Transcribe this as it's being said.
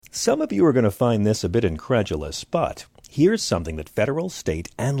Some of you are going to find this a bit incredulous, but here's something that federal, state,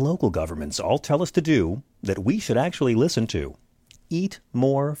 and local governments all tell us to do that we should actually listen to. Eat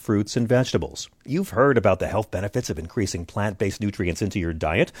more fruits and vegetables. You've heard about the health benefits of increasing plant-based nutrients into your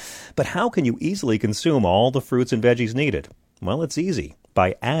diet, but how can you easily consume all the fruits and veggies needed? Well, it's easy.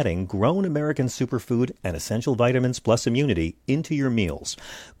 By adding Grown American Superfood and Essential Vitamins Plus Immunity into your meals.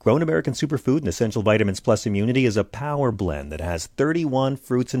 Grown American Superfood and Essential Vitamins Plus Immunity is a power blend that has 31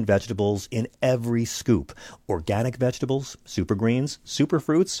 fruits and vegetables in every scoop. Organic vegetables, super greens, super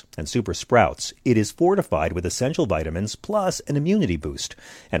fruits, and super sprouts. It is fortified with essential vitamins plus an immunity boost.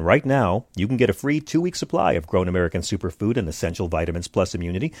 And right now, you can get a free 2-week supply of Grown American Superfood and Essential Vitamins Plus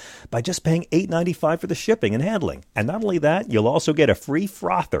Immunity by just paying $8.95 for the shipping and handling. And not only that, you'll also get a free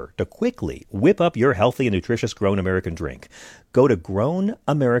frother to quickly whip up your healthy and nutritious Grown American drink. Go to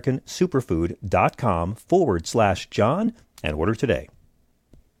grownamericansuperfood.com/John and order today.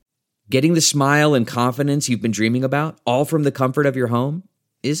 Getting the smile and confidence you've been dreaming about, all from the comfort of your home,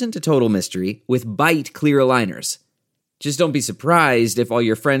 isn't a total mystery with Byte clear aligners. Just don't be surprised if all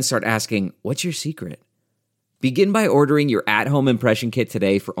your friends start asking, "What's your secret?" Begin by ordering your at-home impression kit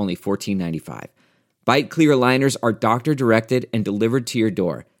today for only $14.95. Byte clear aligners are doctor-directed and delivered to your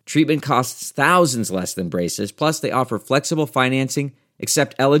door. Treatment costs thousands less than braces, plus they offer flexible financing,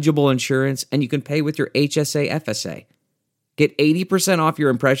 accept eligible insurance, and you can pay with your HSA FSA. Get 80% off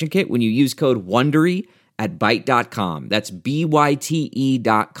your impression kit when you use code WONDERY at Byte.com. That's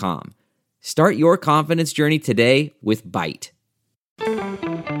BYTE.com. Start your confidence journey today with Byte.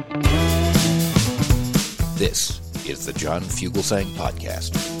 This is the John Fugelsang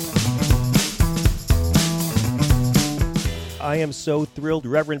Podcast. I am so thrilled.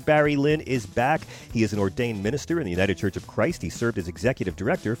 Reverend Barry Lynn is back. He is an ordained minister in the United Church of Christ. He served as executive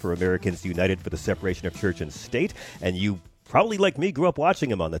director for Americans United for the Separation of Church and State. And you probably, like me, grew up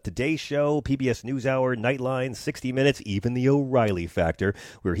watching him on the Today Show, PBS NewsHour, Nightline, 60 Minutes, even the O'Reilly Factor,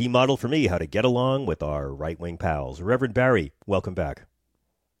 where he modeled for me how to get along with our right-wing pals. Reverend Barry, welcome back.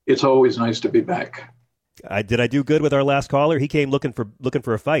 It's always nice to be back. Did I do good with our last caller? He came looking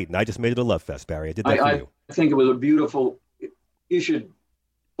for a fight, and I just made it a love fest, Barry. I did that for you. I think it was a beautiful... You should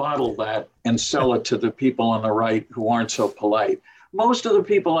bottle that and sell it to the people on the right who aren't so polite. Most of the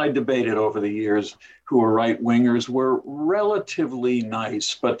people I debated over the years who were right-wingers were relatively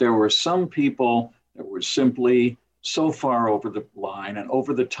nice, but there were some people that were simply so far over the line and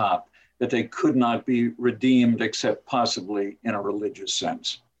over the top that they could not be redeemed except possibly in a religious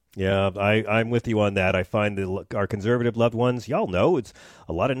sense. Yeah, I'm with you on that. I find that our conservative loved ones, y'all know, it's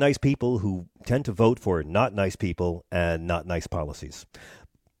a lot of nice people who tend to vote for not nice people and not nice policies.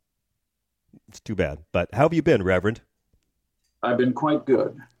 It's too bad. But how have you been, Reverend? I've been quite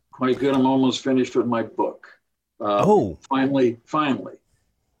good. Quite good. I'm almost finished with my book. Finally.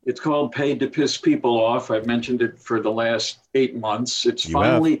 It's called Paid to Piss People Off. I've mentioned it for the last 8 months. It's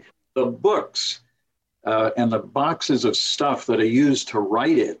finally the books. And the boxes of stuff that I used to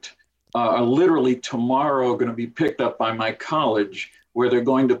write it are literally tomorrow going to be picked up by my college, where they're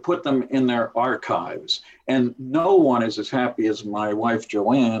going to put them in their archives. And no one is as happy as my wife,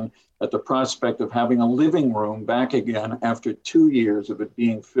 Joanne, at the prospect of having a living room back again after 2 years of it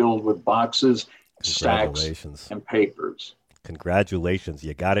being filled with boxes, stacks, and papers. Congratulations.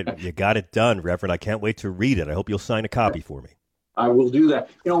 You got it done, Reverend. I can't wait to read it. I hope you'll sign a copy for me. I will do that.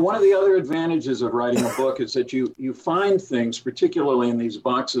 You know, one of the other advantages of writing a book is that you find things, particularly in these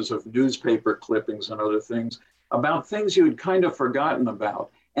boxes of newspaper clippings and other things, about things you had kind of forgotten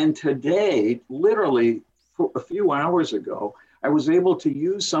about. And today, literally a few hours ago, I was able to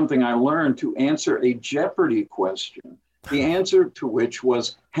use something I learned to answer a Jeopardy question, the answer to which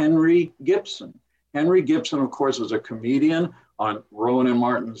was Henry Gibson. Henry Gibson, of course, was a comedian on Rowan and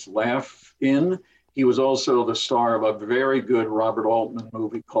Martin's Laugh-In. He was also the star of a very good Robert Altman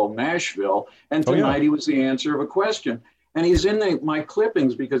movie called Nashville. And tonight he was the answer of a question. And he's in my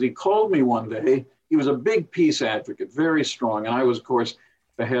clippings because he called me one day. He was a big peace advocate, very strong. And I was, of course,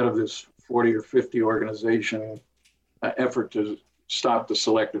 the head of this 40 or 50 organization effort to stop the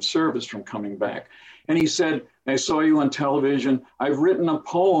Selective Service from coming back. And he said, I saw you on television. I've written a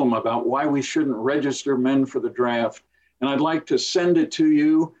poem about why we shouldn't register men for the draft. And I'd like to send it to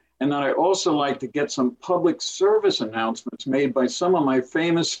you. And then I also like to get some public service announcements made by some of my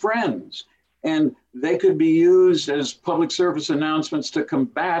famous friends. And they could be used as public service announcements to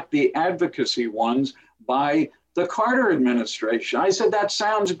combat the advocacy ones by the Carter administration. I said, that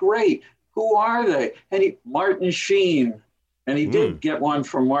sounds great. Who are they? And Martin Sheen. And he did get one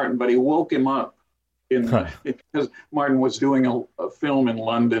from Martin, but he woke him up because Martin was doing a film in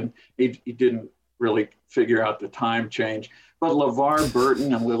London. He didn't really figure out the time change. but LeVar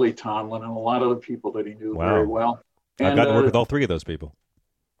Burton and Lily Tomlin and a lot of the people that he knew very well. And, I've gotten to work with all three of those people.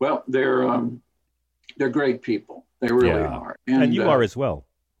 Well, they're great people. They really are. And you are as well.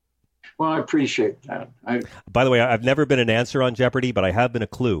 Well, I appreciate that. By the way, I've never been an answer on Jeopardy, but I have been a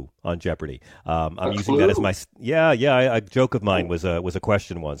clue on Jeopardy. I'm using that as my a joke of mine was a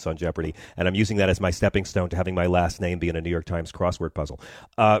question once on Jeopardy, and I'm using that as my stepping stone to having my last name be in a New York Times crossword puzzle.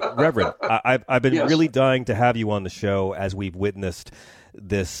 Reverend, I've been really dying to have you on the show as we've witnessed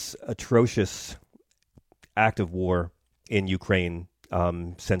this atrocious act of war in Ukraine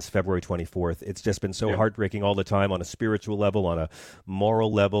since February 24th. It's just been so heartbreaking all the time on a spiritual level, on a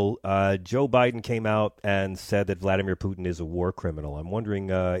moral level. Joe Biden came out and said that Vladimir Putin is a war criminal. I'm wondering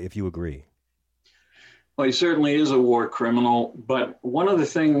if you agree. Well, he certainly is a war criminal. But one of the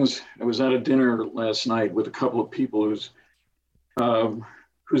things, I was at a dinner last night with a couple of people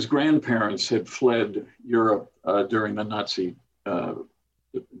whose grandparents had fled Europe during the Nazi,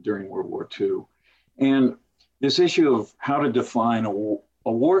 during World War II. And this issue of how to define a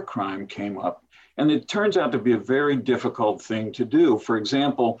war crime came up, and it turns out to be a very difficult thing to do. For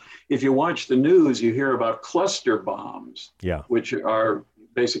example, if you watch the news, you hear about cluster bombs, which are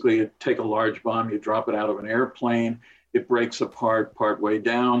basically you take a large bomb, you drop it out of an airplane, it breaks apart partway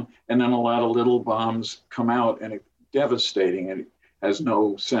down, and then a lot of little bombs come out, and it's devastating. And it has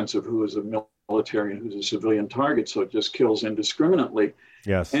no sense of who is a military and who's a civilian target, so it just kills indiscriminately.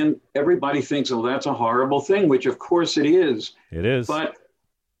 Yes. And everybody thinks, oh, that's a horrible thing, which of course it is. It is. But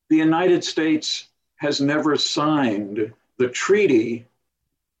the United States has never signed the treaty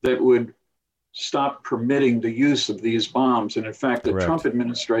that would stop permitting the use of these bombs. And in fact, the Trump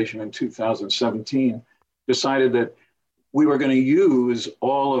administration in 2017 decided that we were going to use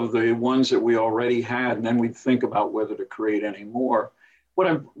all of the ones that we already had, and then we'd think about whether to create any more.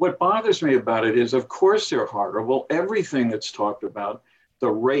 What bothers me about it is, of course, they're horrible. Everything that's talked about, the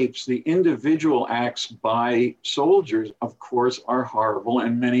rapes, the individual acts by soldiers, of course, are horrible,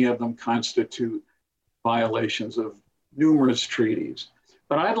 and many of them constitute violations of numerous treaties.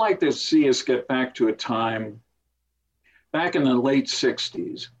 But I'd like to see us get back to a time, back in the late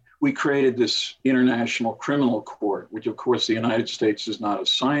 60s, we created this International Criminal Court, which of course the United States is not a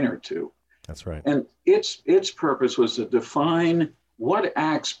signer to. That's right. And its purpose was to define what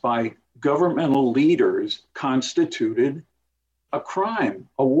acts by governmental leaders constituted a crime,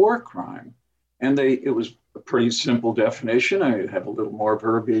 a war crime. And it was a pretty simple definition. I had a little more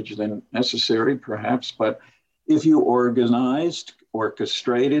verbiage than necessary, perhaps, but if you organized,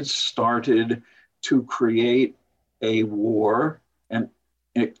 orchestrated, started to create a war and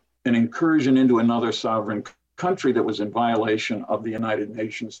an incursion into another sovereign country that was in violation of the United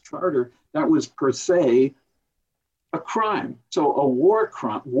Nations Charter, that was per se a crime. So a war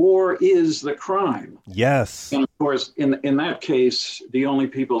crime, war is the crime. Yes. And of course, in that case, the only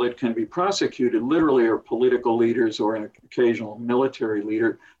people that can be prosecuted literally are political leaders or an occasional military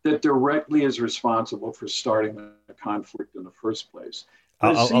leader that directly is responsible for starting the conflict in the first place.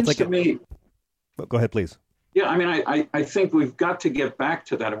 It seems to me. Go ahead, please. Yeah, I mean, I think we've got to get back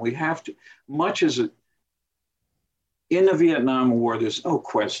to that, and we have to, much as in the Vietnam War, there's no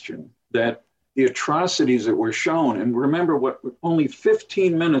question that the atrocities that were shown, and remember only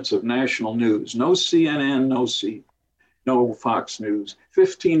 15 minutes of national news, no CNN, no Fox News,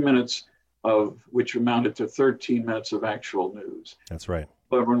 15 minutes of which amounted to 13 minutes of actual news. That's right.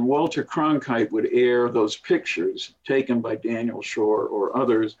 But when Walter Cronkite would air those pictures taken by Daniel Shore or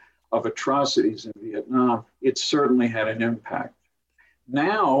others of atrocities in Vietnam, it certainly had an impact.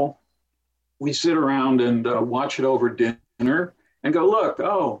 Now we sit around and watch it over dinner and go, look,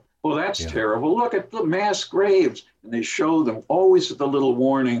 oh, well, that's terrible. Look at the mass graves. And they show them always with the little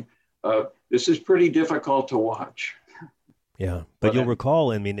warning, this is pretty difficult to watch. Yeah, but you'll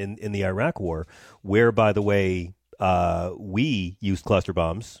recall, I mean, in the Iraq War, where, by the way, we used cluster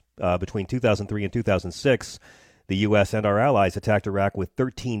bombs between 2003 and 2006, the U.S. and our allies attacked Iraq with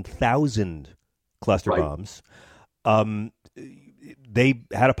 13,000 cluster bombs. They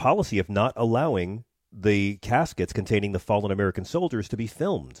had a policy of not allowing the caskets containing the fallen American soldiers to be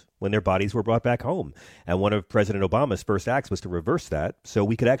filmed when their bodies were brought back home. And one of President Obama's first acts was to reverse that so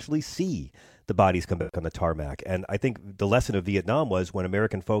we could actually see the bodies come back on the tarmac. And I think the lesson of Vietnam was when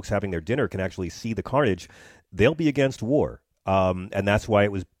American folks having their dinner can actually see the carnage, they'll be against war. And that's why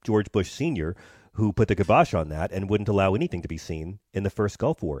it was George Bush Sr. who put the kibosh on that and wouldn't allow anything to be seen in the first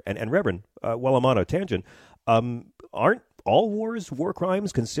Gulf War. And Reverend, while I'm on a tangent, aren't all wars war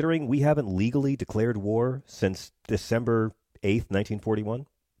crimes, considering we haven't legally declared war since December 8th, 1941?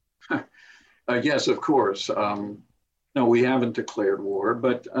 Yes, of course. No, we haven't declared war,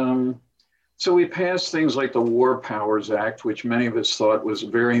 but So we passed things like the War Powers Act, which many of us thought was a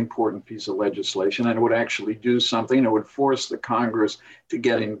very important piece of legislation, and it would actually do something. It would force the Congress to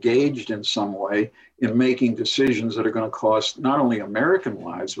get engaged in some way in making decisions that are going to cost not only American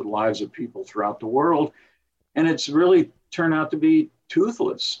lives, but lives of people throughout the world. And it's really turned out to be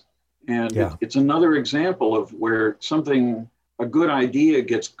toothless. And it's another example of where a good idea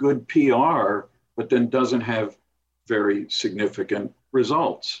gets good PR, but then doesn't have very significant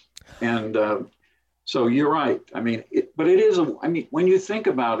results. And so you're right. I mean, when you think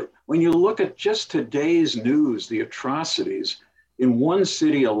about it, when you look at just today's news, the atrocities in one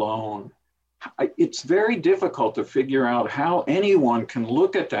city alone, it's very difficult to figure out how anyone can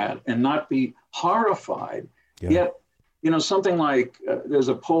look at that and not be horrified. Yet, something like there's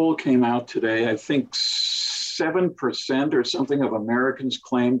a poll came out today, I think 7% or something of Americans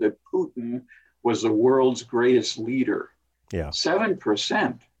claimed that Putin was the world's greatest leader.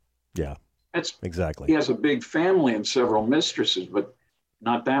 7%. Yeah, that's exactly. He has a big family and several mistresses, but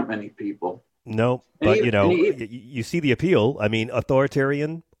not that many people. No, but you see the appeal. I mean,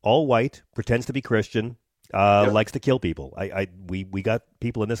 authoritarian, all white, pretends to be Christian, likes to kill people. We got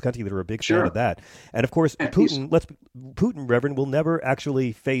people in this country that are a big fan of that. And of course, Putin, Reverend, will never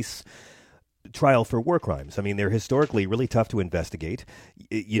actually face trial for war crimes. I mean, they're historically really tough to investigate.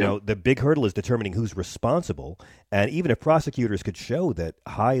 You know, the big hurdle is determining who's responsible. And even if prosecutors could show that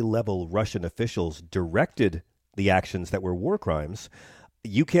high-level Russian officials directed the actions that were war crimes,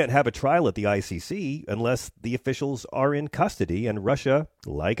 you can't have a trial at the ICC unless the officials are in custody. And Russia,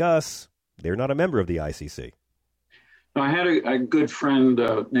 like us, they're not a member of the ICC. I had a good friend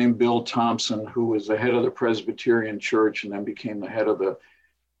named Bill Thompson, who was the head of the Presbyterian Church and then became the head of the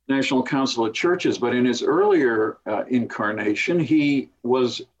National Council of Churches. But in his earlier incarnation, he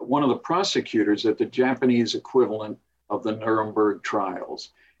was one of the prosecutors at the Japanese equivalent of the Nuremberg trials.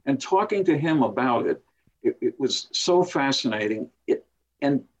 And talking to him about it was so fascinating.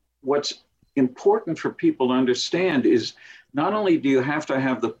 And what's important for people to understand is not only do you have to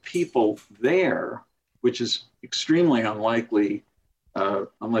have the people there, which is extremely unlikely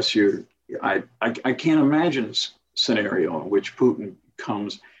unless I can't imagine a scenario in which Putin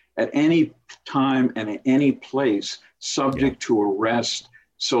comes at any time and at any place subject to arrest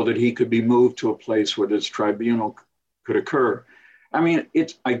so that he could be moved to a place where this tribunal could occur. I mean,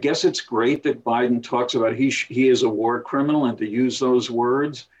 I guess it's great that Biden talks about he is a war criminal and to use those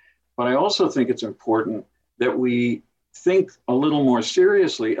words, but I also think it's important that we think a little more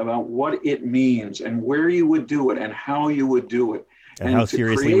seriously about what it means and where you would do it and how you would do it. And how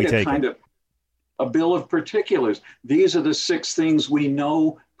seriously we take it. A bill of particulars. These are the 6 things we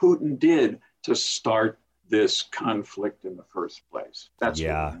know Putin did to start this conflict in the first place. That's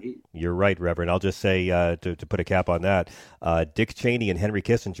what we need. You're right, Reverend. I'll just say, to put a cap on that, Dick Cheney and Henry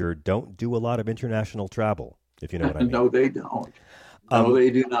Kissinger don't do a lot of international travel, if you know what I mean. No, they don't. No,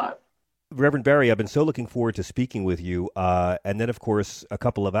 they do not. Reverend Barry, I've been so looking forward to speaking with you. And then, of course, a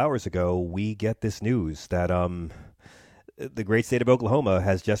couple of hours ago, we get this news that the great state of Oklahoma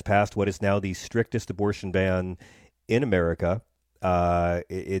has just passed what is now the strictest abortion ban in America.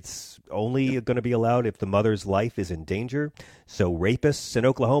 It's only going to be allowed if the mother's life is in danger. So rapists in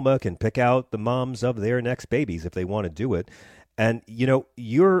Oklahoma can pick out the moms of their next babies if they want to do it. And,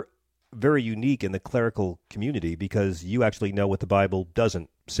 you're very unique in the clerical community because you actually know what the Bible doesn't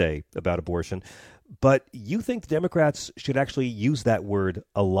say about abortion. But you think the Democrats should actually use that word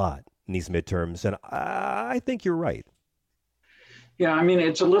a lot in these midterms. And I think you're right. Yeah, I mean,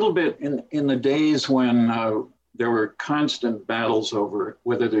 it's a little bit in the days when there were constant battles over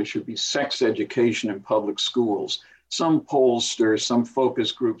whether there should be sex education in public schools. Some pollsters, some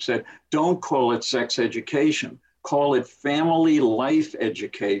focus groups said, don't call it sex education, call it family life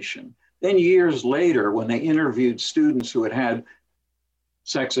education. Then years later, when they interviewed students who had had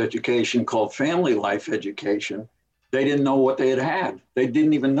sex education called family life education, they didn't know what they had had. They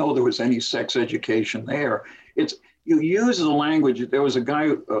didn't even know there was any sex education there. You use the language. There was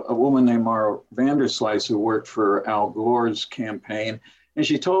a woman named Mara Vanderslice who worked for Al Gore's campaign, and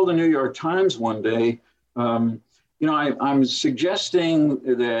she told the New York Times one day, I'm suggesting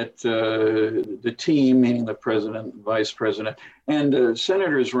that the team, meaning the president, vice president, and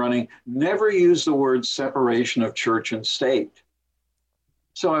senators running, never use the word separation of church and state.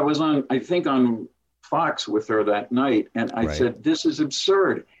 So I was on Fox with her that night, and I said, this is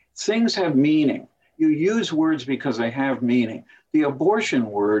absurd. Things have meaning. You use words because they have meaning. The abortion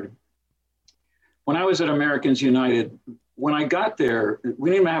word, when I was at Americans United, when I got there, we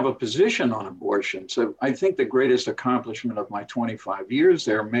didn't even have a position on abortion. So I think the greatest accomplishment of my 25 years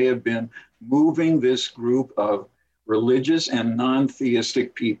there may have been moving this group of religious and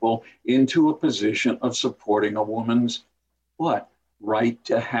non-theistic people into a position of supporting a woman's what? Right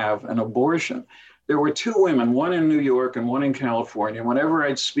to have an abortion. There were two women, one in New York and one in California. Whenever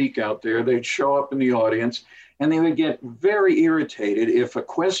I'd speak out there, they'd show up in the audience and they would get very irritated if a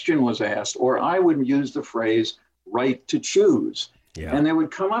question was asked, or I would use the phrase right to choose. Yeah. And they would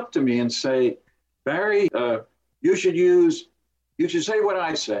come up to me and say, Barry, you should say what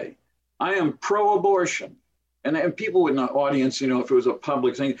I say. I am pro-abortion. And people in the audience, if it was a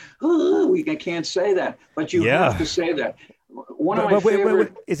public thing, we can't say that, but you have to say that. Wait.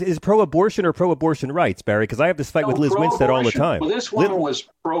 Is pro-abortion or pro-abortion rights, Barry? Because I have this fight with Liz Winstead all the time. Well, this woman was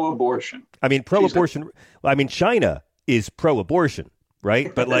pro-abortion. I mean, pro-abortion. China is pro-abortion,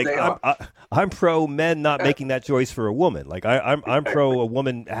 right? But I'm pro men not making that choice for a woman. Like I'm pro a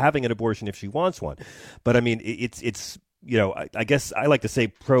woman having an abortion if she wants one. But I mean, it's I guess I like to say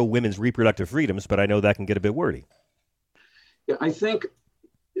pro women's reproductive freedoms, but I know that can get a bit wordy. Yeah, I think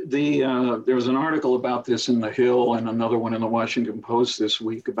there was an article about this in The Hill and another one in the Washington Post this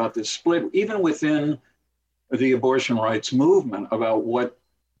week about this split, even within the abortion rights movement, about what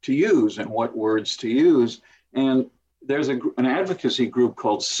to use and what words to use. And there's an advocacy group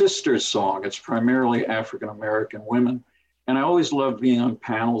called Sister Song. It's primarily African-American women. And I always loved being on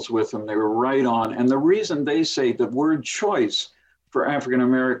panels with them. They were right on. And the reason they say the word choice for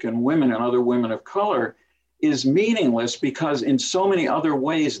African-American women and other women of color is meaningless because in so many other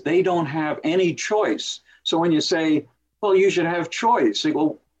ways, they don't have any choice. So when you say, well, you should have choice, they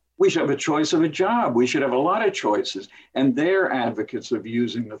go, we should have a choice of a job. We should have a lot of choices. And they're advocates of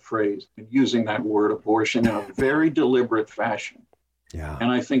using the phrase and using that word abortion in a very deliberate fashion. Yeah.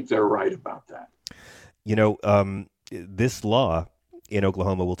 And I think they're right about that. This law in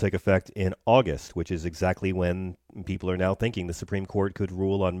Oklahoma will take effect in August, which is exactly when people are now thinking the Supreme Court could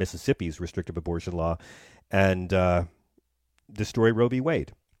rule on Mississippi's restrictive abortion law and destroy Roe v.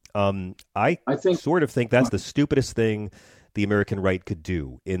 Wade. I think that's the stupidest thing the American right could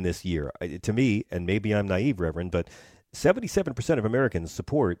do in this year. To me, and maybe I'm naive, Reverend, but 77% of Americans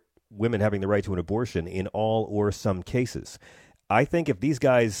support women having the right to an abortion in all or some cases. I think if these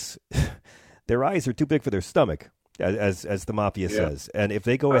guys, their eyes are too big for their stomach, as the mafia says, and if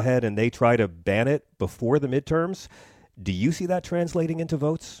they go ahead and they try to ban it before the midterms, do you see that translating into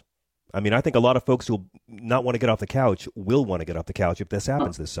votes? I mean, I think a lot of folks who will not want to get off the couch will want to get off the couch if this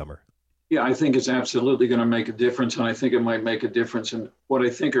happens this summer. Yeah, I think it's absolutely going to make a difference, and I think it might make a difference in what I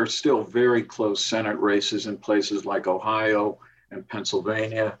think are still very close Senate races in places like Ohio and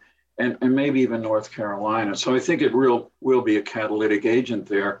Pennsylvania and maybe even North Carolina. So I think it will be a catalytic agent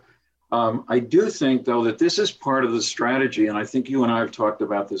there. I do think, though, that this is part of the strategy, and I think you and I have talked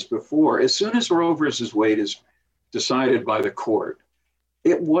about this before. As soon as Roe versus Wade is decided by the court,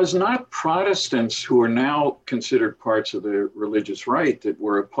 it was not Protestants who are now considered parts of the religious right that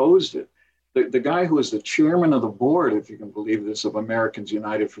were opposed it. The guy who was the chairman of the board, if you can believe this, of Americans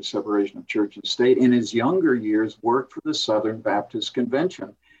United for Separation of Church and State, in his younger years worked for the Southern Baptist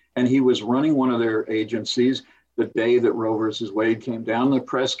Convention. And he was running one of their agencies the day that Roe versus Wade came down. The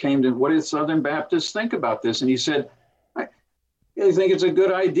press came to, what did Southern Baptists think about this? And he said, I think it's a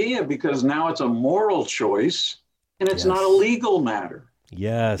good idea because now it's a moral choice and it's not a legal matter.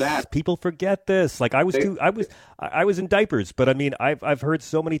 Yes, people forget this. Like I was in diapers, but I mean, I've heard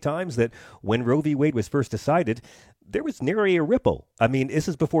so many times that when Roe v. Wade was first decided, there was nary a ripple. I mean, this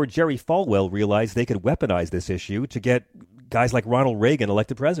is before Jerry Falwell realized they could weaponize this issue to get guys like Ronald Reagan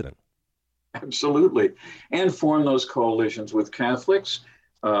elected president. Absolutely, and form those coalitions with Catholics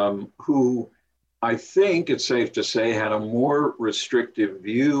who I think it's safe to say had a more restrictive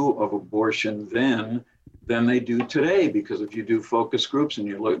view of abortion then than they do today, because if you do focus groups and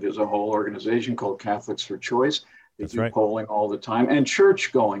you look, there's a whole organization called Catholics for Choice. They do polling all the time, and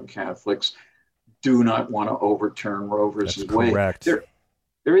church-going Catholics do not want to overturn Roe versus Wade. Correct.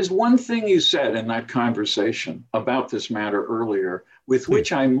 There is one thing you said in that conversation about this matter earlier, with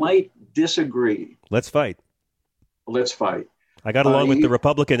which I might disagree. Let's fight. Let's fight. I got along with the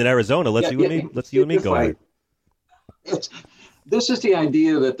Republican in Arizona. Let's you and me go ahead. This is the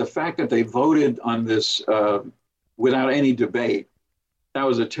idea that the fact that they voted on this without any debate, that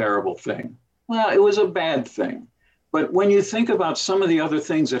was a terrible thing. Well, it was a bad thing. But when you think about some of the other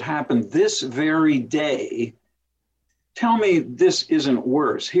things that happened this very day, tell me this isn't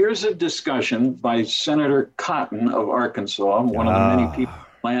worse. Here's a discussion by Senator Cotton of Arkansas, one of the many people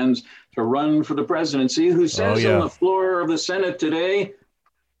who plans to run for the presidency, who says on the floor of the Senate today,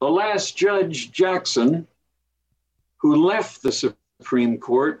 the last Judge Jackson, who left the Supreme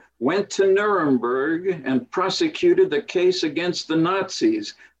Court, went to Nuremberg and prosecuted the case against the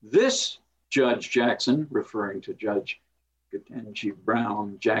Nazis. This Judge Jackson, referring to Judge Ketanji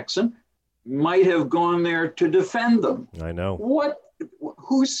Brown Jackson, might have gone there to defend them. I know.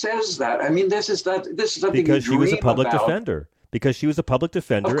 Who says that? I mean, this is something because she was a public about. defender. Because she was a public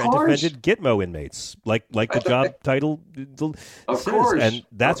defender and defended Gitmo inmates, like the job title says. And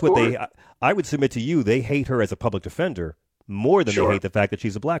that's what I would submit to you, they hate her as a public defender more than they hate the fact that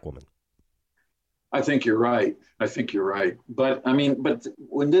she's a black woman. I think you're right. But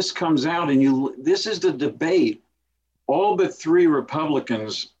when this comes out this is the debate, all but 3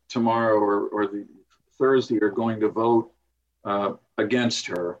 Republicans tomorrow or the Thursday are going to vote against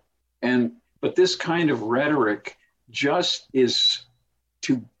her. But this kind of rhetoric just is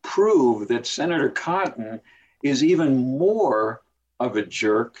to prove that Senator Cotton is even more of a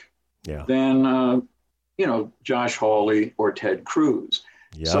jerk than, Josh Hawley or Ted Cruz.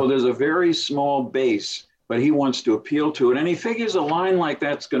 Yeah. So there's a very small base, but he wants to appeal to it. And he figures a line like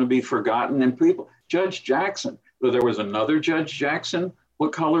that's going to be forgotten. And Judge Jackson, there was another Judge Jackson.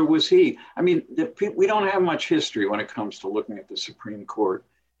 What color was he? I mean, we don't have much history when it comes to looking at the Supreme Court.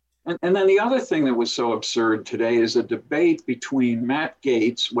 And then the other thing that was so absurd today is a debate between Matt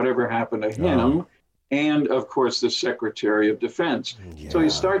Gaetz, whatever happened to him, and, of course, the Secretary of Defense. Yeah. So he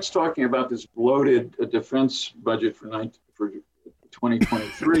starts talking about this bloated defense budget for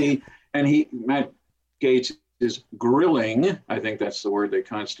 2023, and Matt Gaetz is grilling, I think that's the word they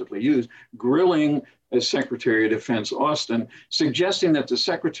constantly use, grilling as Secretary of Defense Austin, suggesting that the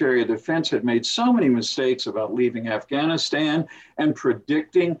Secretary of Defense had made so many mistakes about leaving Afghanistan and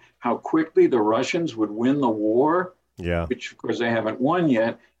predicting how quickly the Russians would win the war, which of course they haven't won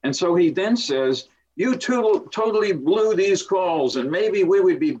yet. And so he then says, you totally blew these calls, and maybe we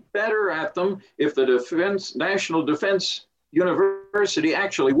would be better at them if the National Defense University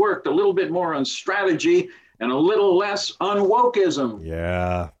actually worked a little bit more on strategy and a little less on wokeism.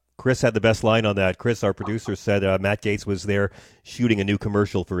 Yeah. Chris had the best line on that. Chris, our producer, said Matt Gaetz was there shooting a new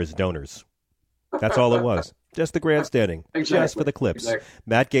commercial for his donors. That's all it was. Just the grandstanding. Exactly. Just for the clips. Exactly.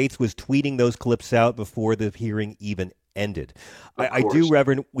 Matt Gaetz was tweeting those clips out before the hearing even ended. I do,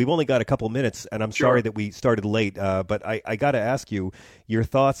 Reverend, we've only got a couple minutes, and I'm sorry that we started late, but I got to ask you your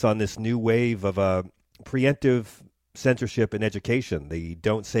thoughts on this new wave of preemptive censorship in education, the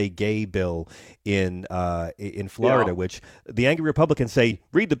Don't Say Gay bill in Florida, which the angry Republicans say,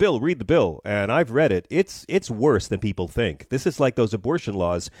 read the bill. And I've read it. It's worse than people think. This is like those abortion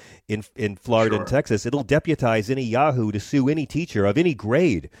laws in Florida and Texas. It'll deputize any Yahoo to sue any teacher of any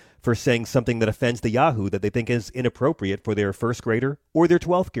grade for saying something that offends the Yahoo that they think is inappropriate for their first grader or their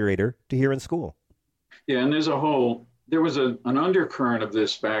 12th grader to hear in school. Yeah, and there was an undercurrent of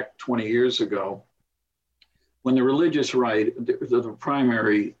this back 20 years ago, when the religious right, the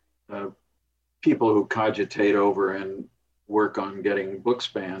primary people who cogitate over and work on getting books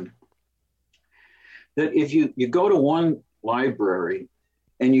banned, that if you go to one library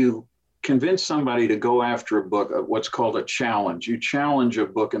and you convince somebody to go after a book, what's called a challenge, you challenge a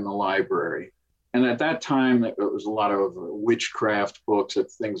book in the library. And at that time, it was a lot of witchcraft books,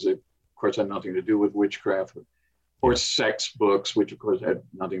 things that, of course, had nothing to do with witchcraft, or sex books, which, of course, had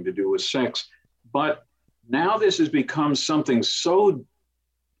nothing to do with sex. But now this has become something so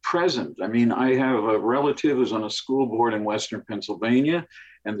present. I mean, I have a relative who's on a school board in Western Pennsylvania,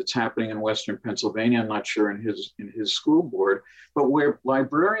 and it's happening in Western Pennsylvania. I'm not sure in his school board, but where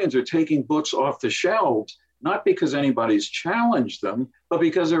librarians are taking books off the shelves, not because anybody's challenged them, but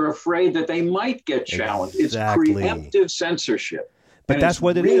because they're afraid that they might get challenged. Exactly. It's preemptive censorship. But that's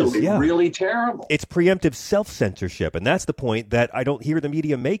what it is. Yeah. Really terrible. It's preemptive self-censorship, and that's the point that I don't hear the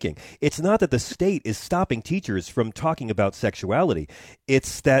media making. It's not that the state is stopping teachers from talking about sexuality.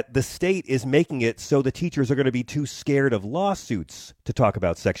 It's that the state is making it so the teachers are going to be too scared of lawsuits to talk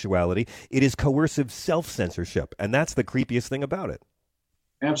about sexuality. It is coercive self-censorship, and that's the creepiest thing about it.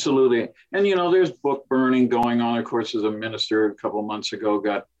 Absolutely. And, there's book burning going on. Of course, as a minister a couple of months ago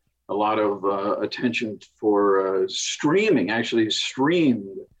got a lot of attention for actually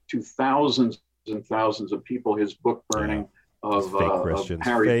streamed to thousands and thousands of people his book burning of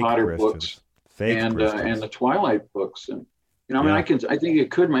Harry Potter books and the Twilight books. And I think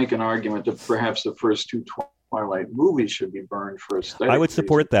it could make an argument that perhaps the first 2 Twilight movies should be burned for aesthetic I would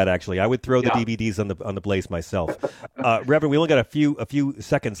support that, actually. I would throw the DVDs on the blaze myself. Reverend, we only got a few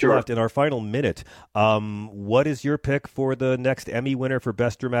seconds left in our final minute. What is your pick for the next Emmy winner for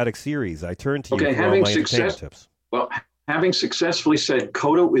Best Dramatic Series? I turn to you for all my entertainment tips. Well, having successfully said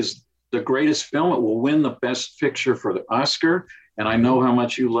Coda is the greatest film, it will win the Best Picture for the Oscar, and I know how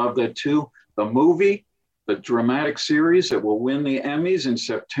much you love that too. The movie, the dramatic series, it will win the Emmys in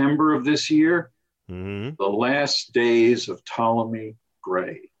September of this year. The Last Days of Ptolemy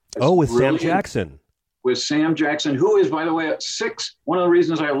Gray. With Sam brilliant. Jackson. With Sam Jackson, who is, by the way, one of the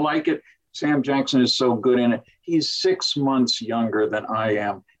reasons I like it, Sam Jackson is so good in it. He's 6 months younger than I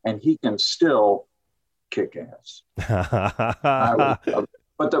am, and he can still kick ass.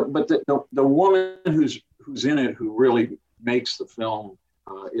 But the woman who's in it, who really makes the film,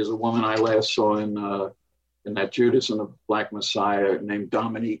 is a woman I last saw in that Judas and the Black Messiah, named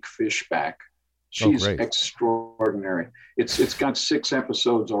Dominique Fishback. She's extraordinary. It's got 6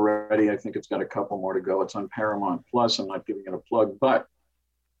 episodes already. I think it's got a couple more to go. It's on Paramount Plus. I'm not giving it a plug, but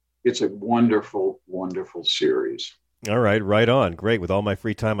it's a wonderful, wonderful series. All right, right on. Great. With all my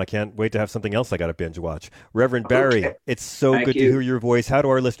free time, I can't wait to have something else I got to binge watch. Reverend Barry, it's so good to hear your voice. How do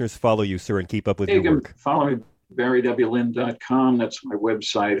our listeners follow you, sir, and keep up with your work? Follow me, barrywlynn.com. That's my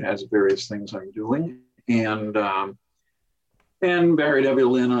website. It has various things I'm doing. And Barry W.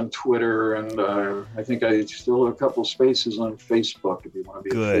 Lynn on Twitter. And I think I still have a couple spaces on Facebook if you want to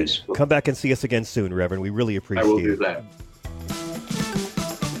be on Facebook. Come back and see us again soon, Reverend. We really appreciate it. I will do that.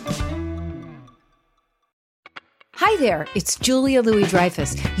 Hi there, it's Julia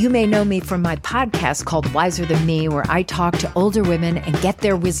Louis-Dreyfus. You may know me from my podcast called Wiser Than Me, where I talk to older women and get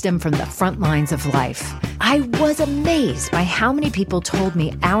their wisdom from the front lines of life. I was amazed by how many people told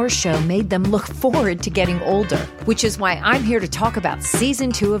me our show made them look forward to getting older, which is why I'm here to talk about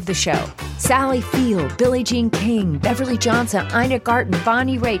season 2 of the show. Sally Field, Billie Jean King, Beverly Johnson, Ina Garten,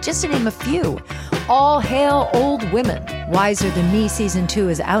 Bonnie Raitt, just to name a few. All hail old women. Wiser Than Me season 2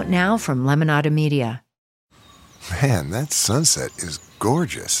 is out now from Lemonada Media. Man, that sunset is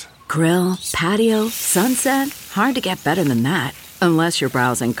gorgeous. Grill, patio, sunset. Hard to get better than that. Unless you're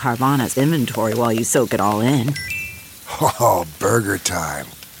browsing Carvana's inventory while you soak it all in. Oh, burger time.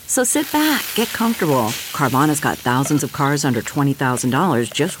 So sit back, get comfortable. Carvana's got thousands of cars under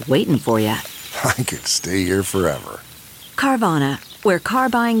 $20,000 just waiting for you. I could stay here forever. Carvana, where car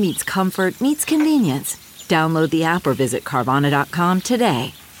buying meets comfort meets convenience. Download the app or visit Carvana.com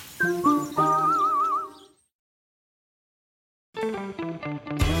today.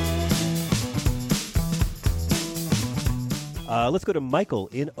 Let's go to Michael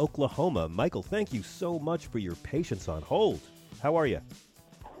in Oklahoma. Michael, thank you so much for your patience on hold. How are you?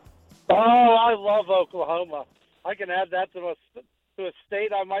 Oh, I love Oklahoma. I can add that to a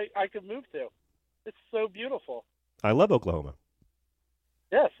state I could move to. It's so beautiful. I love Oklahoma.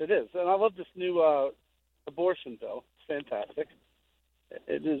 Yes, it is. And I love this new abortion bill. It's fantastic.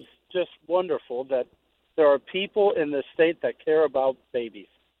 It is just wonderful that there are people in this state that care about babies.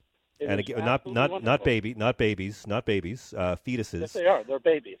 And again, not babies, fetuses. Yes, they are. They're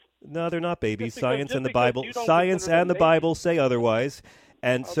babies. No, they're not babies. Just Science and the because Bible, you don't science consider and the them Bible say otherwise.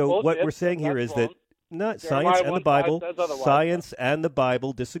 And so what bullshit. we're saying here That's is wrong. that not Jeremiah science and the 1:5 Bible, says otherwise. science and the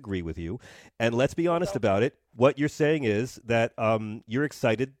Bible disagree with you. And let's be honest about it. What you're saying is that you're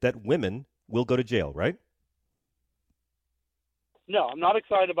excited that women will go to jail, right? No, I'm not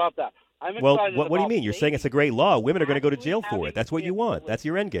excited about that. I'm Well, excited what do you about mean? You're saying it's a great law. Women are going to go to jail for it. That's what you want. having That's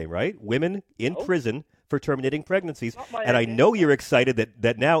your end game, right? Women in prison for terminating pregnancies. Not my And I end game. know you're excited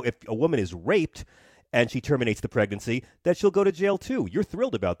that now if a woman is raped and she terminates the pregnancy, that she'll go to jail too. You're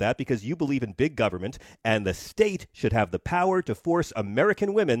thrilled about that because you believe in big government and the state should have the power to force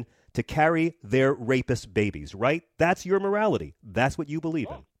American women to carry their rapist babies, right? That's your morality. That's what you believe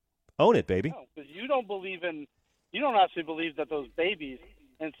in. Own it, baby. No, because you don't actually believe that those babies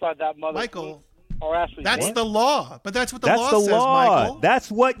inside that mother's Michael, are actually that's raped. the law. But that's what the That's law the says, law. Michael. That's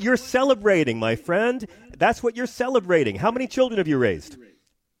what you're celebrating, my friend. That's what you're celebrating. How many children have you raised?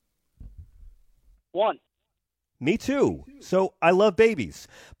 One. Me too. So I love babies.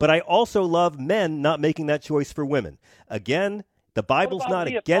 But I also love men not making that choice for women. Again, the Bible's What about not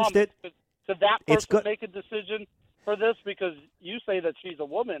Leah against Thomas? it. Could that It's person good. make a decision for this? Because you say that she's a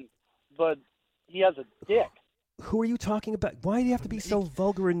woman, but he has a dick. Who are you talking about? Why do you have to be so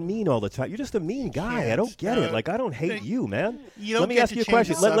vulgar and mean all the time? You're just a mean guy. I don't get it. Like, I don't hate you, man. You don't Let me get ask to you a change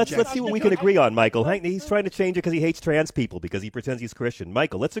question. the Let's subject. see what we can agree on, Michael. He's trying to change it because he hates trans people because he pretends he's Christian.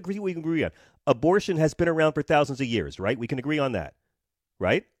 Michael, let's agree what we can agree on. Abortion has been around for thousands of years, right? We can agree on that,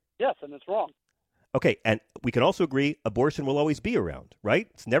 right? Yes, and it's wrong. Okay, and we can also agree abortion will always be around, right?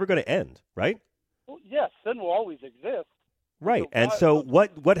 It's never going to end, right? Well, yes, sin will always exist. Right. And so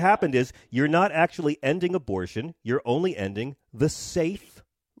what happened is you're not actually ending abortion. You're only ending the safe,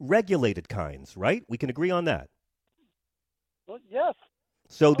 regulated kinds, right? We can agree on that. Well, yes.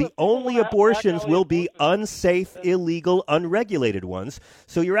 So Well, the if people only have abortions back will alley be abortions, unsafe, illegal, unregulated ones.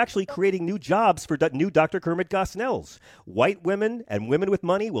 So you're actually creating new jobs for new Dr. Kermit Gosnells. White women and women with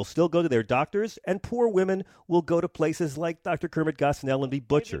money will still go to their doctors, and poor women will go to places like Dr. Kermit Gosnell and be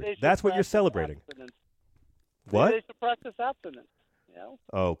butchered. Maybe they should That's what you're practice celebrating. abstinence. What? Maybe they should practice abstinence. You know?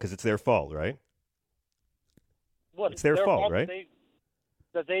 Oh, because it's their fault, right? What, It's their fault, right?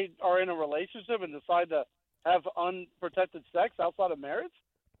 That they are in a relationship and decide to have unprotected sex outside of marriage?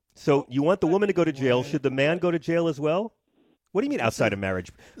 So you want the woman to go to jail. Should the man go to jail as well? What do you mean outside of marriage?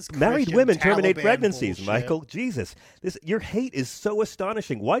 Married Christian women terminate Taliban pregnancies, bullshit. Michael. Jesus. Your hate is so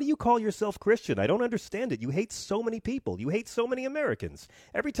astonishing. Why do you call yourself Christian? I don't understand it. You hate so many people. You hate so many Americans.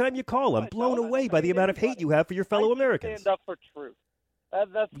 Every time you call, I'm blown away by the amount of hate you have for your fellow Americans. Stand up for truth.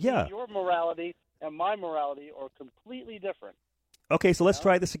 That's Yeah. your morality and my morality are completely different. Okay, so let's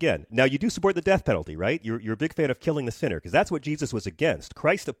try this again. Now, you do support the death penalty, right? You're a big fan of killing the sinner, because that's what Jesus was against.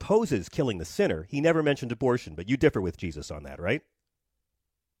 Christ opposes killing the sinner. He never mentioned abortion, but you differ with Jesus on that, right?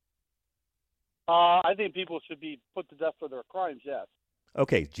 I think people should be put to death for their crimes, yes.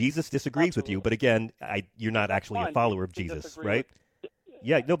 Okay, Jesus disagrees with you, but again, you're not actually a fine. follower of We Jesus, disagree right?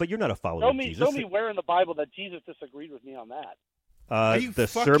 Yeah, no, but you're not a follower of Jesus. Show me where in the Bible that Jesus disagreed with me on that. The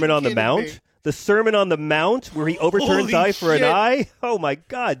Sermon on the Mount? me? The Sermon on the Mount, where he overturns Holy eye for an shit. eye? Oh, my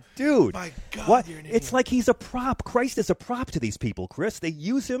God, dude. My God, What? you're an It's idiot. like he's a prop. Christ is a prop to these people, Chris. They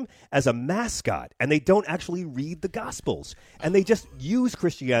use him as a mascot, and they don't actually read the Gospels. And they just use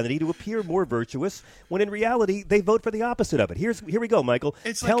Christianity to appear more virtuous, when in reality, they vote for the opposite of it. Here we go, Michael.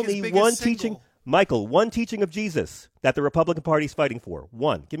 It's Tell like his me biggest one single. teaching, Michael, one teaching of Jesus that the Republican Party's fighting for.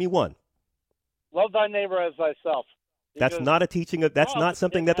 One. Give me one. Love thy neighbor as thyself. That's Because not a teaching of. That's Trump not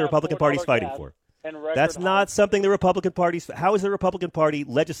something didn't that the have Republican Party's $4 fighting gas for. and record That's not highs. something the Republican Party's. How is the Republican Party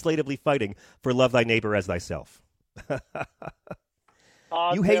legislatively fighting for love thy neighbor as thyself?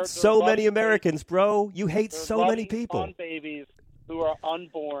 You hate They're so many loving Americans, bro. You hate They're so many loving people. on babies who are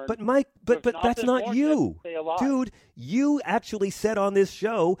unborn. But Mike, but who have that's been not born yet to you, stay alive. dude. You actually said on this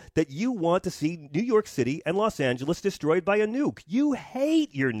show that you want to see New York City and Los Angeles destroyed by a nuke. You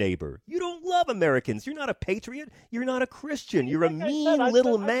hate your neighbor. You don't love Americans. You're not a patriot. You're not a Christian. You're a Like I mean said, I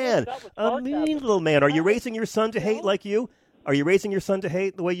little said man. that with A sarcasm. mean little man. Are you raising your son to hate like you? Are you raising your son to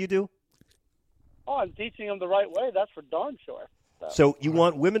hate the way you do? Oh, I'm teaching them the right way. That's for darn sure. So you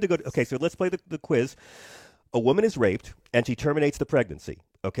want women to go. Okay, so let's play the quiz. A woman is raped and she terminates the pregnancy.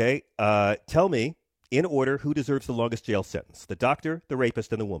 Okay, tell me in order who deserves the longest jail sentence: the doctor, the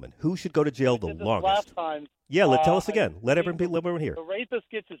rapist, and the woman. Who should go to jail the Did this longest? last time. Yeah, tell us I again. Let think everyone hear. The rapist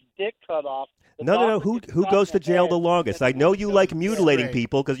gets his dick cut off. The No. doctor Who gets who shot goes in to the jail head, the longest? and I know you goes like to mutilating Right.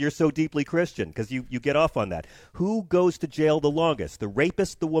 people because you're so deeply Christian. Because you get off on that. Who goes to jail the longest? The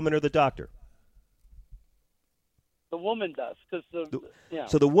rapist, the woman, or the doctor? The woman does, because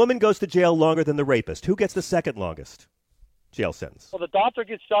So the woman goes to jail longer than the rapist. Who gets the second longest jail sentence? Well, the doctor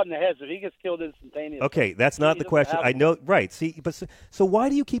gets shot in the head, so he gets killed instantaneously. Okay, that's not He the doesn't question. have I it. know, right? See, but so why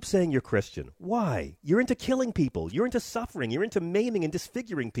do you keep saying you're Christian? Why? You're into killing people. You're into suffering. You're into maiming and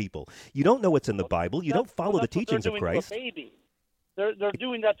disfiguring people. You don't know what's in the Bible. You don't follow the That's what they're teachings of doing to a Christ. baby. They're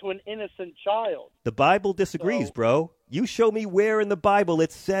doing that to an innocent child. The Bible disagrees, So- bro. You show me where in the Bible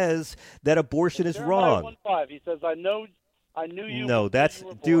it says that abortion is Jeremiah wrong. 1:5, he says, I knew you. No, before that's you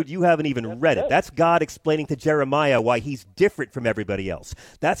were born." dude. You haven't even read it. it. That's God explaining to Jeremiah why he's different from everybody else.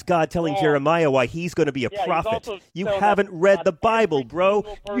 That's God telling Wrong. Jeremiah why he's going to be a Yeah, he's prophet. also You telling haven't us read not the Bible, every bro.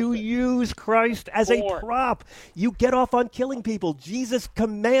 single You person use Christ as a born. prop. You get off on killing people. Jesus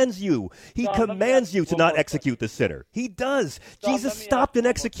commands you. He John, let me commands ask you you to one not more execute the sinner. He does. John, Jesus let me stopped ask you an one more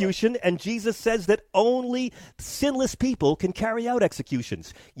execution, and Jesus says that only sinless people can carry out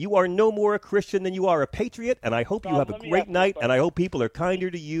executions. You are no more a Christian than you are a patriot, and I hope you John, have a let me great ask you a night, and I question. hope people are kinder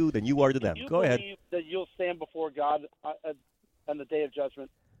to you than you are to them. Do you Go ahead. believe that you'll stand before God on the day of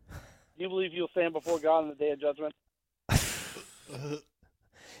judgment? Do you believe you'll stand before God on the day of judgment?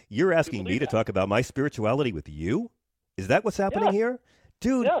 You're asking me believe to that? talk about my spirituality with you? Is that what's happening Yes. here?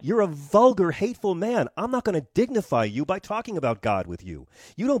 Dude, Yes. you're a vulgar, hateful man. I'm not going to dignify you by talking about God with you.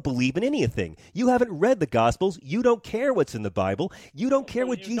 You don't believe in anything. You haven't read the Gospels. You don't care what's in the Bible. You don't care So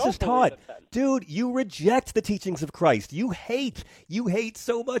what you Jesus don't believe taught. it then? Dude, you reject the teachings of Christ. You hate. You hate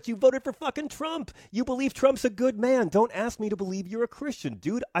so much. You voted for fucking Trump. You believe Trump's a good man. Don't ask me to believe you're a Christian.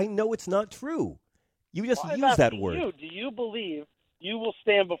 Dude, I know it's not true. You just Well, I'm use that asking word. you, do you believe you will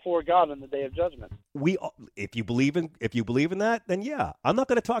stand before God on the day of judgment? If you believe in that, then yeah. I'm not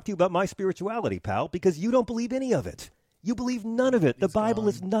going to talk to you about my spirituality, pal, because you don't believe any of it. You believe none of it. The Bible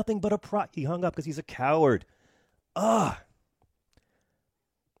is nothing but a He hung up because he's a coward.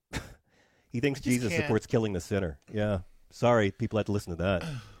 He thinks Jesus can't- supports killing the sinner. Yeah. Sorry, people had to listen to that.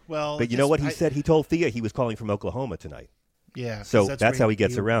 Well, But you know what he said? He told Thea he was calling from Oklahoma tonight. Yeah. 'cause So that's where how he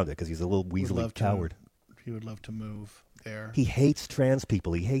gets around it, because he's a little would weaselly love to- coward. He would love to move there. He hates trans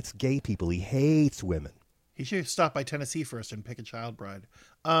people. He hates gay people. He hates women. He should stop by Tennessee first and pick a child bride.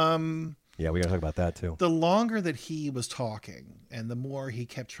 Yeah, Yeah, we got to talk about that too. The longer that he was talking and the more he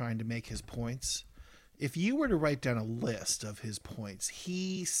kept trying to make his points, if you were to write down a list of his points,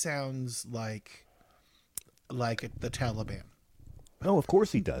 he sounds like the Taliban. Oh, of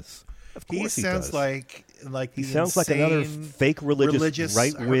course he does. Of course he sounds does. like he sounds like another fake religious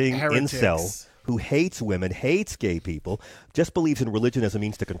right-wing incel who hates women, hates gay people, just believes in religion as a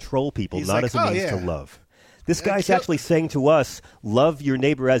means to control people, He's not like, as a means to yeah. love. This guy's actually saying to us, love your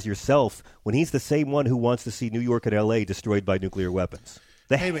neighbor as yourself, when he's the same one who wants to see New York and L.A. destroyed by nuclear weapons.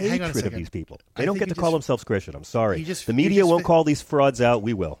 The hatred of these people. They don't get to call themselves Christian. I'm sorry. The media won't call these frauds out.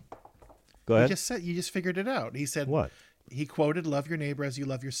 We will. Go ahead. You just figured it out. He said what? He quoted, "Love your neighbor as you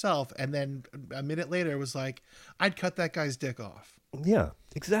love yourself," and then a minute later was like, "I'd cut that guy's dick off." Yeah,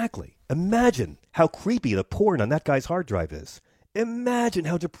 exactly. Imagine how creepy the porn on that guy's hard drive is. Imagine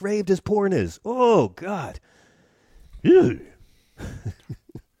how depraved his porn is. Oh, God. Ew.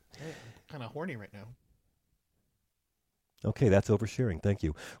 Kind of horny right now. Okay, that's oversharing. Thank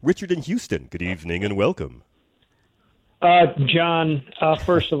you. Richard in Houston, good evening and welcome. John,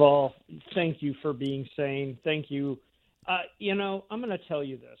 first of all, thank you for being sane. Thank you. I'm going to tell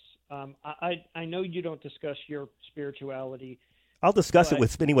you this. I know you don't discuss your spirituality. I'll discuss it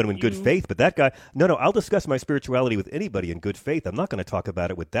with anyone in good faith, but that guy... No, I'll discuss my spirituality with anybody in good faith. I'm not going to talk about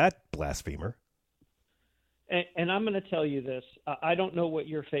it with that blasphemer. And I'm going to tell you this. I don't know what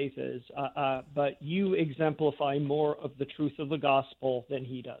your faith is, but you exemplify more of the truth of the gospel than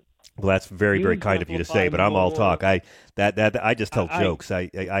he does. Well, that's very, very kind of you to say, but I'm all talk. I just tell jokes.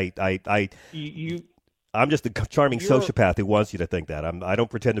 I'm just a charming sociopath who wants you to think that. I don't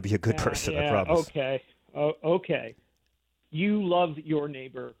pretend to be a good person, I promise. Okay. Okay. You love your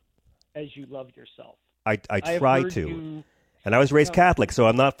neighbor as you love yourself. I try to. And I was raised Catholic, so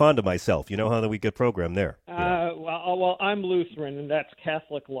I'm not fond of myself. You know how we get programmed there. Well, I'm Lutheran, and that's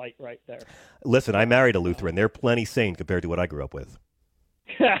Catholic light right there. Listen, I married a Lutheran. They're plenty sane compared to what I grew up with.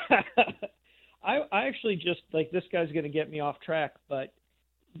 I actually just, this guy's going to get me off track, but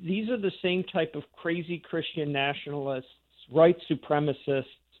these are the same type of crazy Christian nationalists, white supremacists.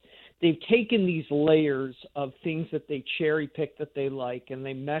 They've taken these layers of things that they cherry pick that they like, and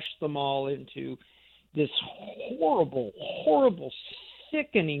they mesh them all into this horrible, horrible,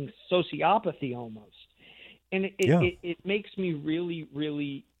 sickening sociopathy almost. And it makes me really,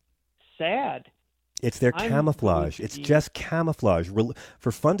 really sad. It's their camouflage. It's just camouflage.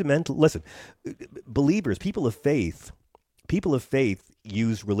 For fundamental... Listen, believers, people of faith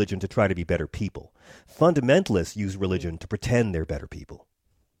use religion to try to be better people. Fundamentalists use religion to pretend they're better people.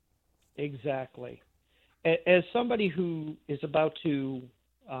 Exactly. As somebody who is about to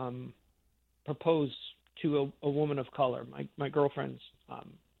propose to a woman of color, my girlfriend's,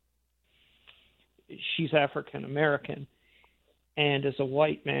 she's African American, and as a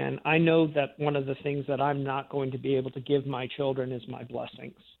white man, I know that one of the things that I'm not going to be able to give my children is my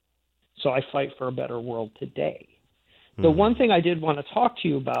blessings. So I fight for a better world today. The one thing I did want to talk to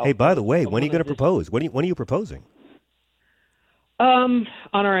you about... Hey, by the way, when are you going to propose? When are you proposing? On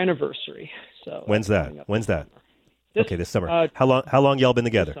our anniversary. So When's that? This summer. How long y'all been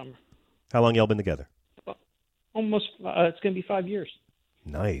together? This summer. How long y'all been together? Almost. It's going to be 5 years.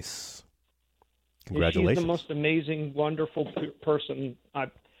 Nice. Congratulations. She's the most amazing, wonderful person.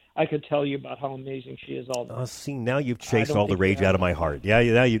 I could tell you about how amazing she is all the time. See, now you've chased all the rage out of my heart. Yeah,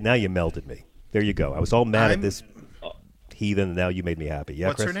 now you melted me. There you go. I was all mad at this heathen, and now you made me happy. Yeah,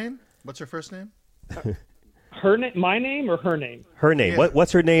 What's Chris? her name? What's her first name? My name or her name? Her name. Yeah.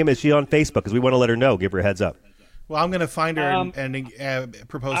 What's her name? Is she on Facebook? Because we want to let her know. Give her a heads up. Well, I'm going to find her and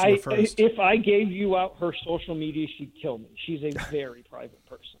propose to her first. If I gave you out her social media, she'd kill me. She's a very private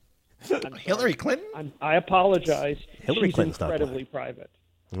person. Hillary Clinton? I apologize. Hillary Clinton's incredibly private.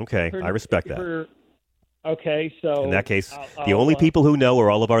 Okay, I respect that. Okay, so... In that case, the only people who know are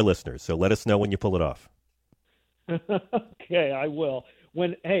all of our listeners, so let us know when you pull it off. Okay, I will.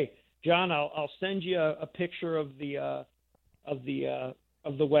 Hey, John, I'll send you a picture of the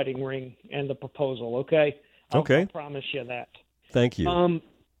wedding ring and the proposal, okay? I'll promise you that. Thank you.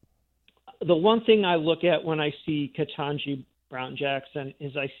 The one thing I look at when I see Ketanji Brown Jackson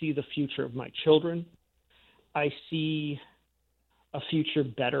is I see the future of my children. I see a future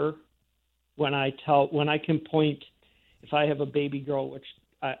better when I can point, if I have a baby girl, which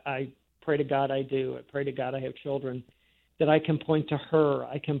I pray to God I do, I pray to God I have children, that I can point to her,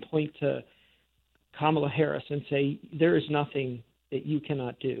 I can point to Kamala Harris and say, there is nothing that you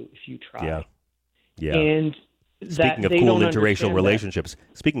cannot do if you try. Yeah. And speaking of cool interracial relationships,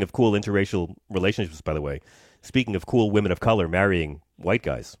 by the way, speaking of cool women of color marrying white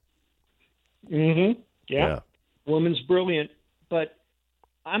guys. Mm-hmm. Yeah. Woman's brilliant. But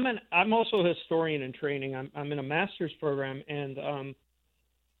I'm also a historian in training. I'm in a master's program, and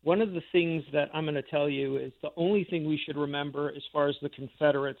one of the things that I'm going to tell you is the only thing we should remember as far as the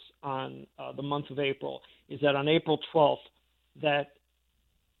Confederates on the month of April is that on April 12th, that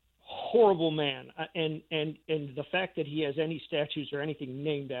horrible man, and the fact that he has any statues or anything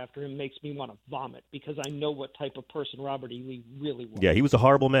named after him makes me want to vomit, because I know what type of person Robert E. Lee really was. Yeah, he was a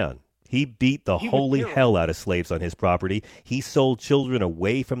horrible man. He beat the holy hell out of slaves on his property. He sold children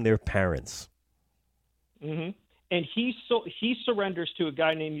away from their parents. Mm-hmm. And he surrenders to a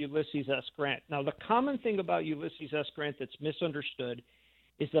guy named Ulysses S. Grant. Now, the common thing about Ulysses S. Grant that's misunderstood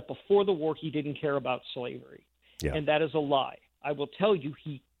is that before the war, he didn't care about slavery. Yeah. And that is a lie. I will tell you,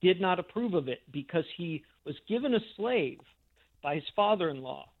 he did not approve of it because he was given a slave by his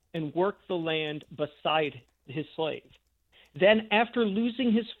father-in-law and worked the land beside his slave. Then, after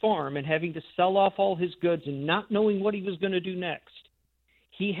losing his farm and having to sell off all his goods and not knowing what he was going to do next,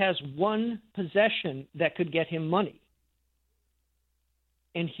 he has one possession that could get him money,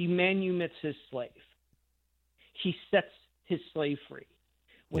 and he manumits his slave. He sets his slave free.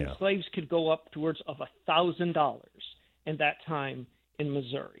 When slaves could go upwards of $1,000 in that time in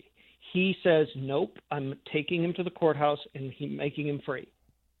Missouri, he says, nope, I'm taking him to the courthouse and making him free.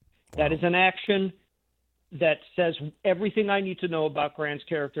 Wow. That is an action that says everything I need to know about Grant's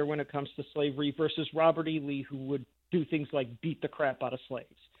character when it comes to slavery versus Robert E. Lee, who would do things like beat the crap out of slaves.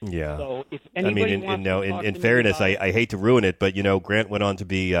 Yeah. So if anybody in fairness, I hate to ruin it, but, Grant went on to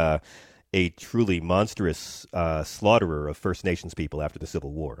be a truly monstrous slaughterer of First Nations people after the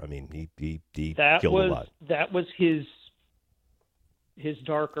Civil War. I mean, he killed a lot. That was his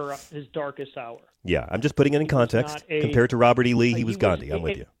darkest hour. Yeah, I'm just putting it in context. Compared to Robert E. Lee, he was Gandhi. I'm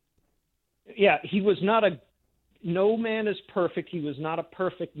with you. Yeah, he was not no man is perfect. He was not a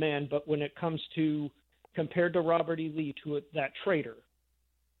perfect man, but when it comes to compared to Robert E. Lee, to that traitor.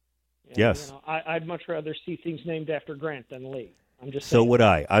 Yes. I'd much rather see things named after Grant than Lee. I'm just so saying. Would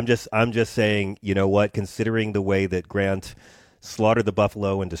I. I'm just saying, you know what, considering the way that Grant slaughtered the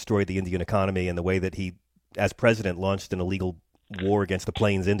buffalo and destroyed the Indian economy and the way that he, as president, launched an illegal war against the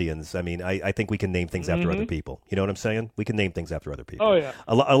Plains Indians, I mean, I think we can name things after other people. You know what I'm saying? We can name things after other people. Oh, yeah.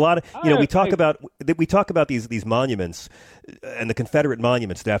 A lot of, we talk about these monuments and the Confederate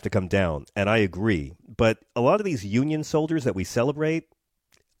monuments that have to come down, and I agree. But a lot of these Union soldiers that we celebrate,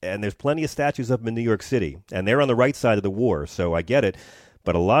 and there's plenty of statues of them in New York City, and they're on the right side of the war, so I get it.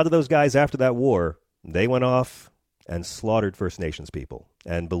 But a lot of those guys after that war, they went off and slaughtered First Nations people.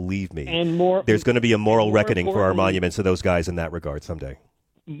 And believe me, there's going to be a moral reckoning for our monuments to those guys in that regard someday.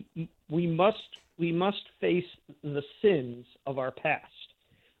 We must face the sins of our past.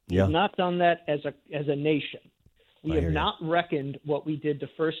 Yeah. We've not done that as a nation. We have not reckoned what we did to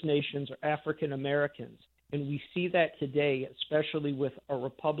First Nations or African Americans. And we see that today, especially with a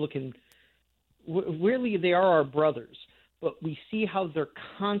Republican. Really, they are our brothers. But we see how they're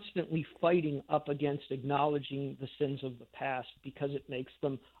constantly fighting up against acknowledging the sins of the past because it makes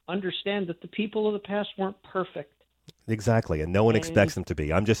them understand that the people of the past weren't perfect. Exactly, and no one expects them to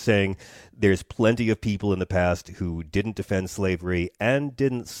be. I'm just saying there's plenty of people in the past who didn't defend slavery and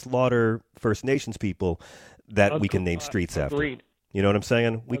didn't slaughter First Nations people that we can name streets after. You know what I'm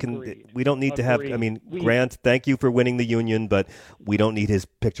saying? We don't need to have, Grant, thank you for winning the Union, but we don't need his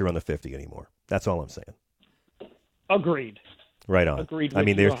picture on the 50 anymore. That's all I'm saying. Agreed. Right on. Agreed with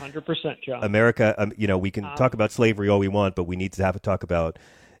you 100%, John. America, we can talk about slavery all we want, but we need to have a talk about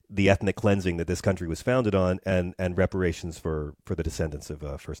the ethnic cleansing that this country was founded on and reparations for the descendants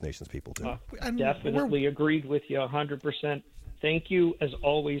of First Nations people, too. Definitely agreed with you 100%. Thank you, as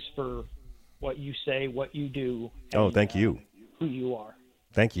always, for what you say, what you do. Thank you. Who you are.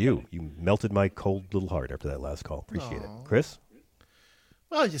 Thank you. You melted my cold little heart after that last call. Appreciate it. Chris?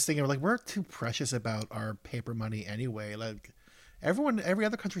 Well, I was just thinking, we're too precious about our paper money anyway. Like, every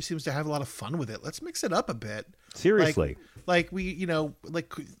other country seems to have a lot of fun with it. Let's mix it up a bit. Seriously. Like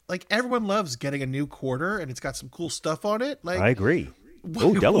everyone loves getting a new quarter and it's got some cool stuff on it. Like, I agree.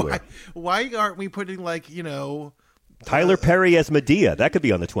 Delaware. Why aren't we putting Tyler Perry as Medea? That could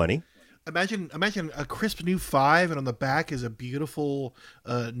be on the 20. Imagine a crisp new 5, and on the back is a beautiful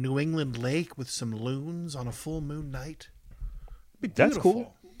New England lake with some loons on a full moon night. That's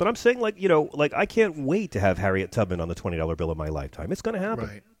cool. But I'm saying, I can't wait to have Harriet Tubman on the $20 bill of my lifetime. It's going to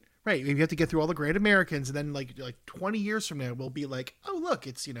happen. Right. You have to get through all the great Americans, and then like 20 years from now, we'll be like, oh look,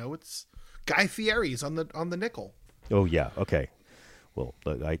 it's Guy Fieri's on the nickel. Oh yeah. Okay. Well,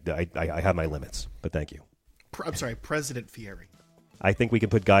 I have my limits, but thank you. I'm sorry, President Fieri. I think we can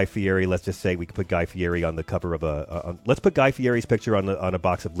put Guy Fieri. Let's just say we can put Guy Fieri on the cover of let's put Guy Fieri's picture on a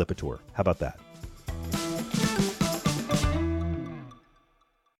box of Lipitor. How about that?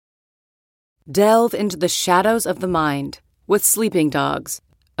 Delve into the shadows of the mind with Sleeping Dogs,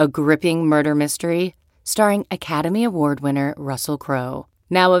 a gripping murder mystery starring Academy Award winner Russell Crowe.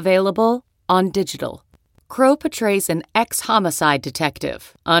 Now available on digital. Crowe portrays an ex-homicide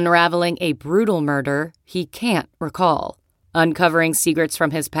detective unraveling a brutal murder he can't recall. Uncovering secrets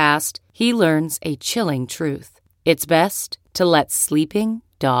from his past, he learns a chilling truth. It's best to let sleeping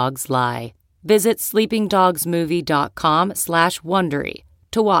dogs lie. Visit sleepingdogsmovie.com/Wondery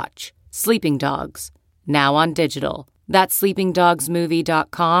to watch Sleeping Dogs, now on digital. That's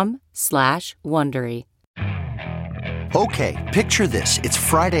sleepingdogsmovie.com/Wondery. Okay, picture this. It's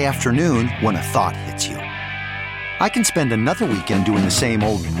Friday afternoon when a thought hits you. I can spend another weekend doing the same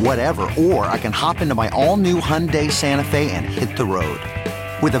old whatever, or I can hop into my all-new Hyundai Santa Fe and hit the road.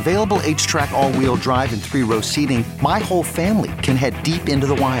 With available H-Track all-wheel drive and 3-row seating, my whole family can head deep into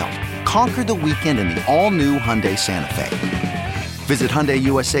the wild. Conquer the weekend in the all-new Hyundai Santa Fe. Visit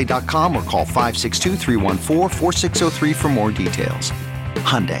HyundaiUSA.com or call 562-314-4603 for more details.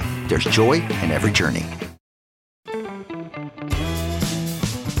 Hyundai, there's joy in every journey.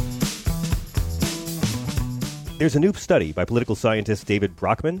 There's a new study by political scientist David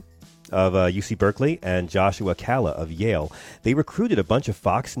Brockman of UC Berkeley and Joshua Calla of Yale. They recruited a bunch of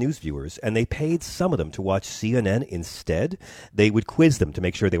Fox News viewers, and they paid some of them to watch CNN instead. They would quiz them to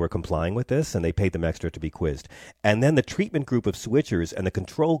make sure they were complying with this, and they paid them extra to be quizzed. And then the treatment group of switchers and the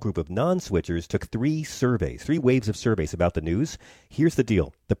control group of non-switchers took 3 waves of surveys about the news. Here's the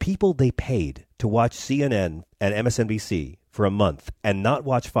deal. The people they paid to watch CNN and MSNBC for a month and not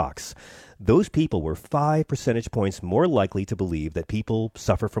watch Fox, those people were 5 percentage points more likely to believe that people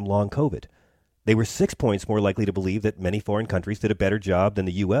suffer from long COVID. They were 6 points more likely to believe that many foreign countries did a better job than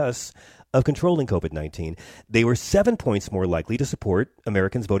the U.S. of controlling COVID-19. They were 7 points more likely to support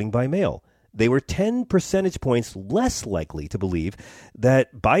Americans voting by mail. They were 10 percentage points less likely to believe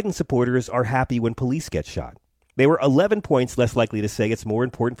that Biden supporters are happy when police get shot. They were 11 points less likely to say it's more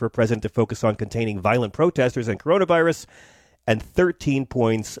important for a president to focus on containing violent protesters and coronavirus, and 13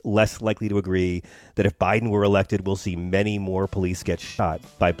 points less likely to agree that if Biden were elected, we'll see many more police get shot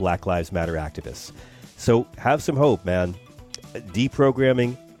by Black Lives Matter activists. So have some hope, man.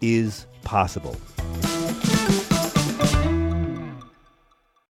 Deprogramming is possible.